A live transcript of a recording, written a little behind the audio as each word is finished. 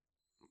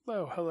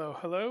Hello, hello,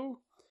 hello,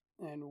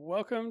 and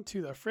welcome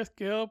to the Frith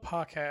Guild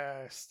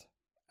podcast.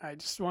 I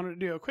just wanted to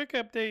do a quick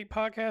update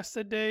podcast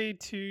today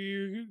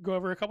to go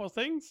over a couple of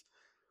things.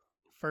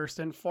 First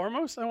and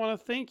foremost, I want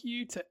to thank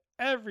you to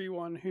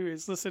everyone who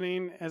is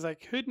listening, as I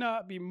could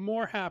not be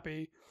more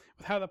happy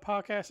with how the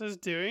podcast is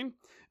doing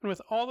and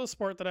with all the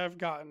support that I've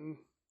gotten.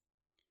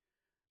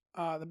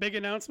 The big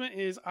announcement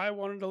is I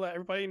wanted to let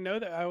everybody know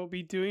that I will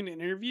be doing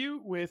an interview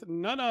with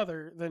none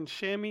other than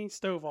Shammy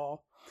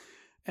Stovall,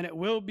 and it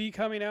will be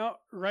coming out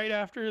right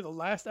after the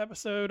last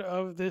episode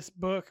of this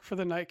book for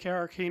the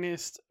Nightcare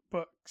Arcanist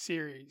book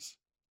series.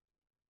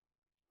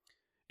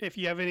 If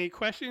you have any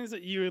questions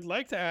that you would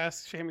like to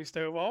ask Shammy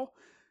Stovall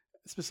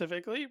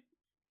specifically,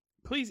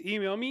 please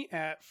email me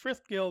at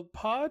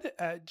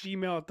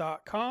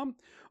frithguildpod@gmail.com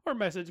or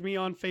message me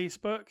on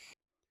Facebook.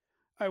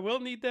 I will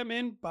need them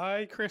in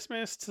by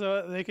Christmas so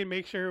that they can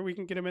make sure we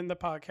can get them in the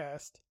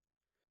podcast.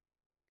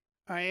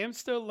 I am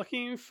still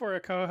looking for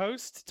a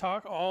co-host to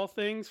talk all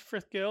things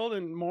Frith Guild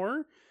and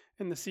more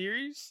in the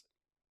series.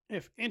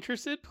 If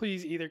interested,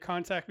 please either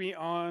contact me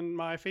on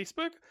my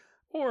Facebook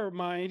or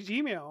my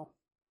Gmail.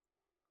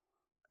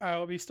 I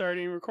will be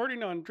starting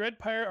recording on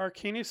Dreadpire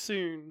Arcanist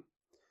soon.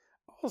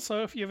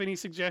 Also, if you have any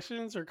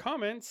suggestions or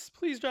comments,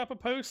 please drop a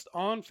post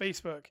on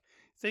Facebook.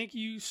 Thank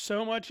you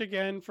so much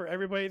again for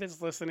everybody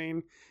that's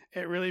listening.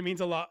 It really means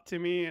a lot to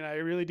me, and I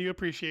really do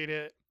appreciate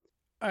it.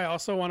 I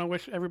also want to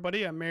wish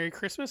everybody a Merry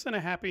Christmas and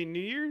a Happy New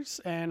Year's,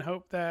 and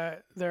hope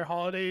that their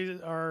holidays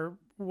are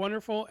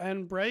wonderful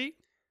and bright.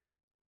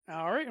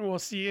 All right, and we'll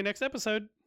see you next episode.